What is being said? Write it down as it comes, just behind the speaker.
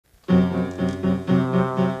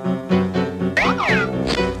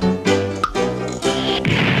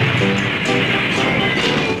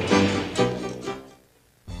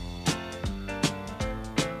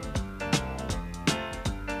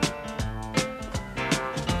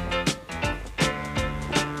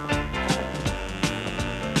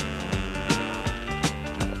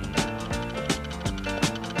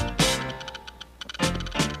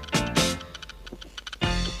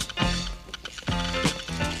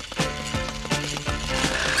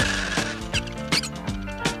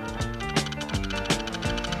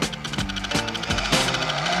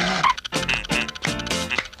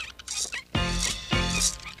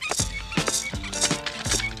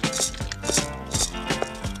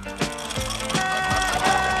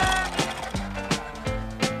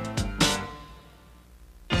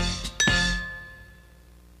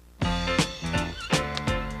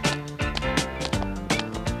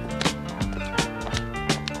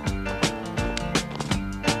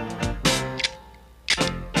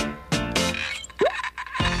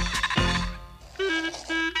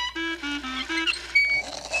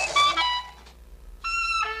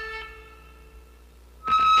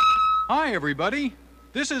Hi, everybody.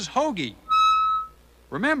 This is Hoagie.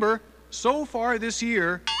 Remember, so far this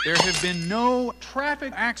year, there have been no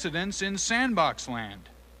traffic accidents in Sandbox Land.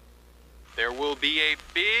 There will be a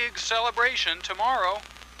big celebration tomorrow.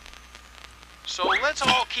 So let's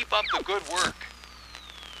all keep up the good work.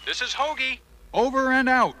 This is Hoagie. Over and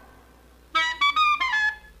out.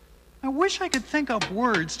 I wish I could think up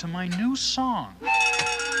words to my new song.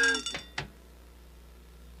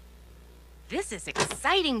 This is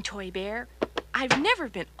exciting, Toy Bear. I've never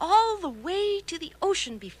been all the way to the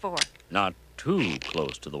ocean before. Not too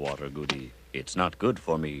close to the water, Goody. It's not good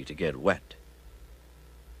for me to get wet.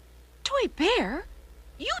 Toy Bear?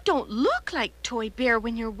 You don't look like Toy Bear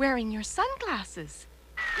when you're wearing your sunglasses.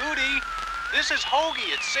 Goody, this is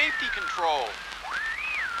Hoagie at Safety Control.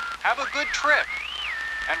 Have a good trip.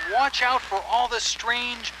 And watch out for all the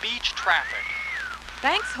strange beach traffic.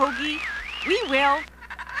 Thanks, Hoagie. We will.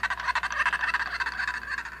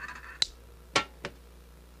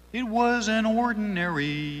 It was an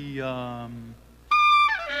ordinary, Uh-oh.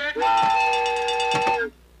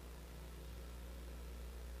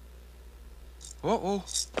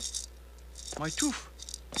 My tooth.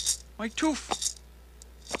 My tooth.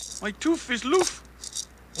 My tooth is loose.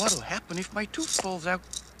 What'll happen if my tooth falls out?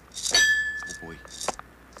 Oh, boy.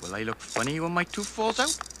 Will I look funny when my tooth falls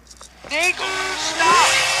out? Nagel,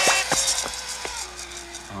 stop!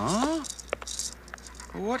 Huh?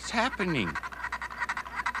 What's happening?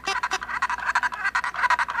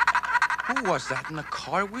 Who was that in the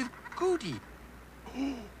car with Goody?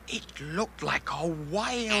 It looked like a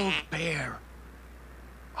wild bear.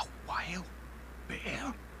 A wild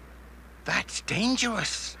bear? That's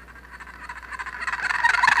dangerous.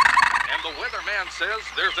 And the weatherman says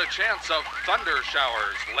there's a chance of thunder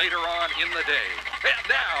showers later on in the day. And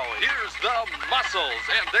now, here's the Mussels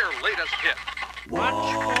and their latest hit.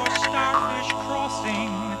 Watch for starfish crossing.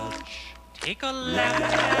 Take a left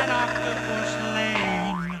at Octopus Lane.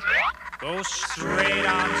 Go straight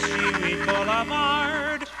on Seaweed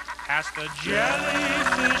Boulevard, past the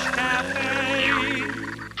Jellyfish Cafe.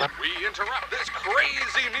 We interrupt this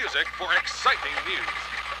crazy music for exciting news.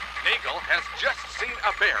 Nagel has just seen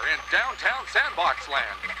a bear in downtown Sandbox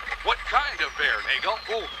Land. What kind of bear, Nagel?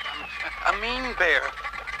 Oh, a mean bear.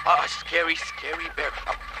 A scary, scary bear.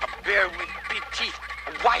 A bear with big teeth.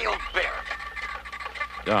 A wild bear.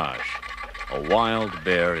 Gosh, a wild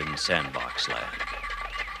bear in Sandbox Land.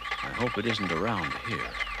 I hope it isn't around here.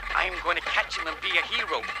 I'm going to catch him and be a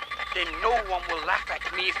hero. Then no one will laugh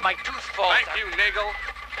at me if my tooth falls out. Thank you, Nagel.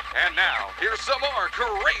 And now, here's some more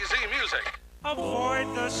crazy music.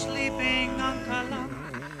 Avoid the sleeping Uncle,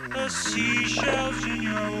 the seashells in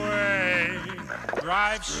your way.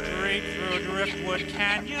 Drive straight through Driftwood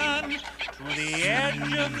Canyon to the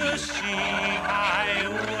edge of the sea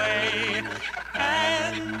highway,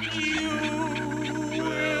 and you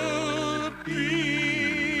will be.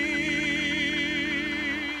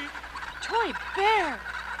 Toy Bear,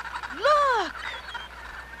 look!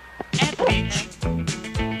 At the beach,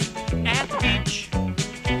 at the beach.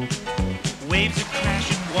 Waves are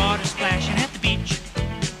crashing, water splashing at the beach.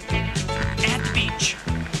 At the beach,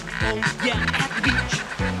 oh yeah, at the beach.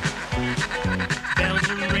 Bells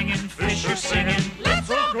are ringing, fish are singing, let's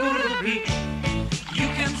all go to the beach. You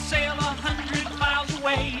can sail 100 miles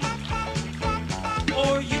away,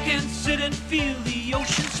 or you can sit and feel the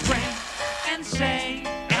ocean spray and say,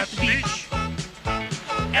 at the beach,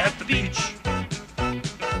 at the beach.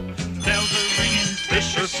 Bells are ringing,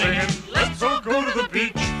 fish are singing, let's all go to the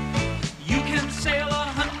beach. You can sail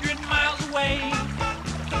 100 miles away,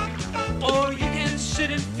 or you can sit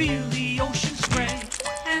and feel the ocean spray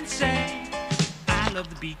and say, I love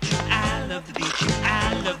the beach, I love the beach,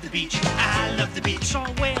 I love the beach, I love the beach. Saw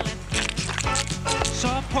a whale at the beach,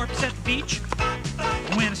 saw a porpoise at the beach.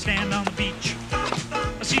 When I stand on the beach,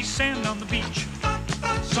 I see sand on the beach.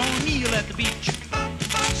 Saw an eel at the beach,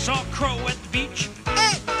 saw a crow at the beach,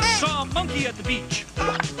 saw a monkey at the beach,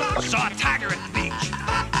 saw a tiger at the beach.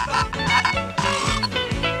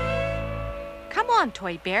 Come on,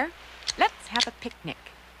 Toy Bear. Let's have a picnic.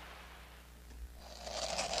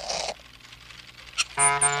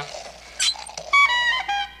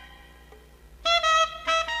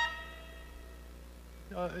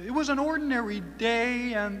 It was an ordinary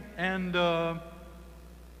day, and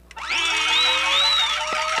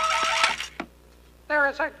There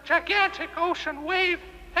is a gigantic ocean wave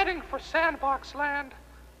heading for Sandbox Land.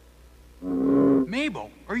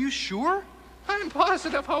 Mabel, are you sure? I'm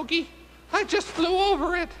positive, Hoagie. I just flew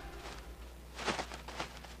over it.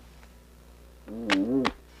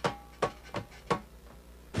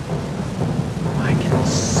 I can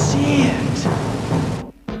see it.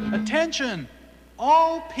 Attention!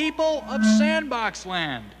 All people of Sandbox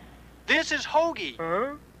Land, this is Hoagie.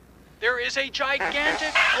 Huh? There is a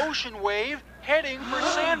gigantic ocean wave heading for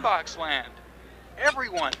Sandbox Land.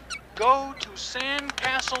 Everyone, go to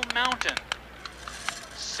Sandcastle Mountain.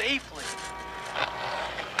 Safely.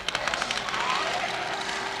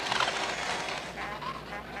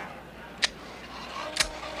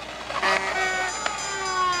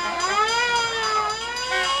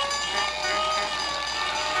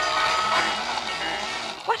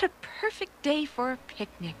 What a perfect day for a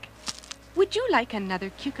picnic. Would you like another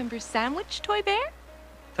cucumber sandwich, Toy Bear?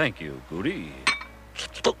 Thank you, Goody.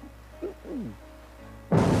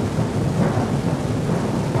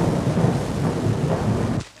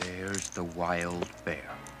 There's the wild bear.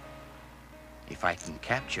 If I can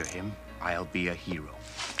capture him, I'll be a hero.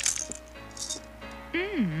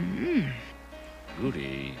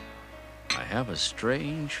 Goody, I have a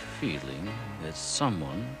strange feeling that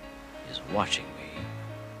someone is watching me.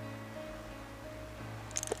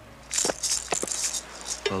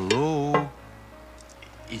 Hello?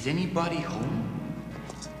 Is anybody home?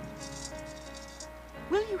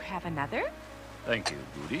 Will you have another? Thank you,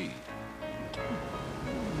 Goody.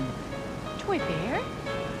 Toy Bear,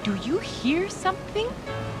 do you hear something?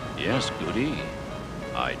 Yes, Goody,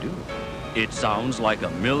 I do. It sounds like a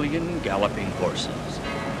million galloping horses.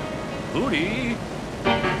 Goody,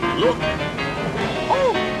 look!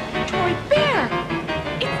 Oh, Toy Bear!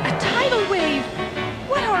 It's a tidal wave!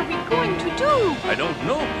 What are we going to do? I don't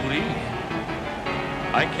know, Goody.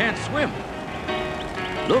 I can't swim.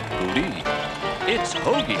 Look, Goody, it's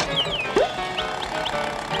Hoagie.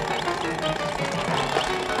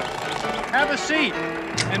 Have a seat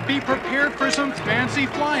and be prepared for some fancy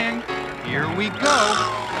flying. Here we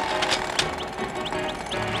go.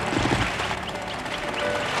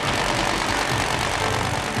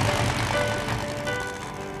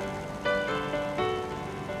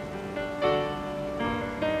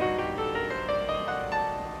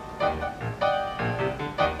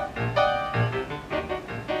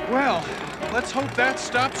 Well, let's hope that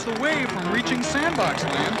stops the wave from reaching Sandbox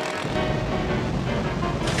Land.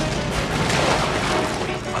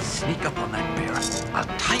 I'll sneak up on that bear.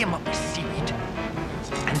 I'll tie him up with seaweed.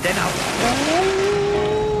 And then I'll...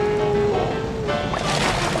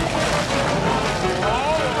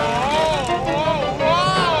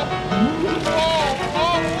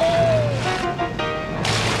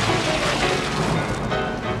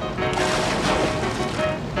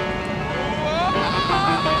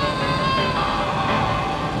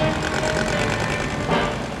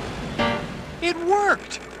 It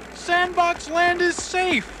worked! Sandbox Land is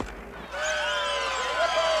safe!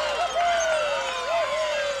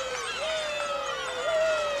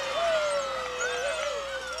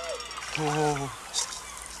 Oh,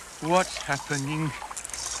 what's happening?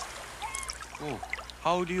 Oh,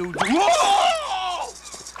 how do you do? Whoa!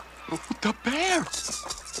 Oh, the bear!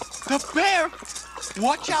 The bear!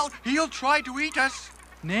 Watch out! He'll try to eat us!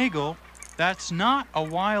 Nagel, that's not a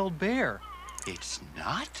wild bear. It's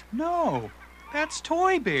not? No, that's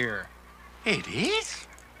Toy Bear. It is?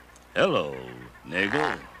 Hello,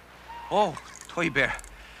 Nagel. Oh, Toy Bear.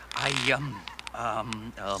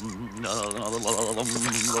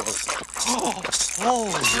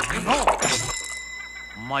 Oh, no.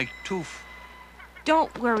 My tooth.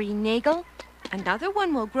 Don't worry, Nagel. Another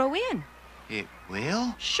one will grow in. It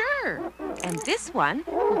will? Sure. And this one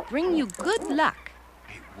will bring you good luck.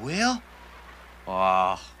 It will?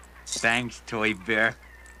 Oh, thanks, Toy Bear,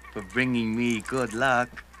 for bringing me good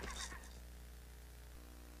luck.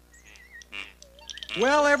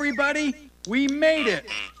 Well, everybody, we made it.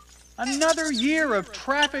 Another year of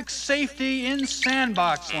traffic safety in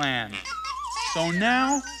Sandbox Land. So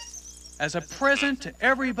now, as a present to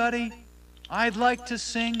everybody, I'd like to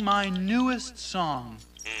sing my newest song.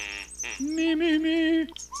 Me, me, me.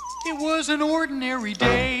 It was an ordinary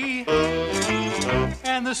day,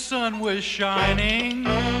 and the sun was shining.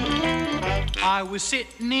 I was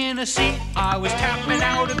sitting in a seat, I was tapping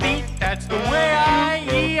out a beat. That's the way I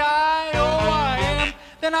am.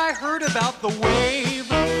 Then I heard about the wave,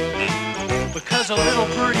 because a little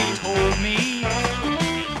birdie told me.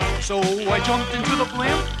 So I jumped into the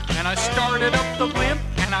blimp, and I started up the blimp,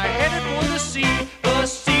 and I headed for the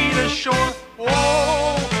sea, the shore.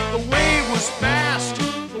 Oh, the wave was fast,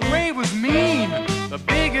 the wave was mean, the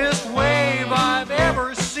biggest wave I've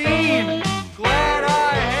ever seen. Glad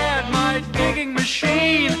I had my digging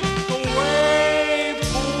machine. The wave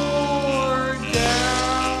poured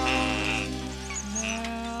down.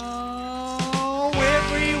 Now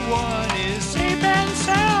everyone is safe and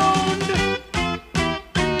sound,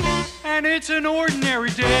 and it's an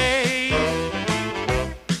ordinary day.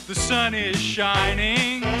 The sun is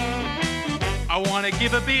shining. I want to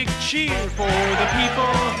give a big cheer for the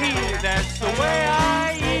people here. That's the way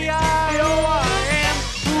I am.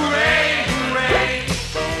 Hooray, hooray,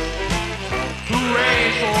 hooray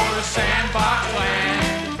for Sandbox Land.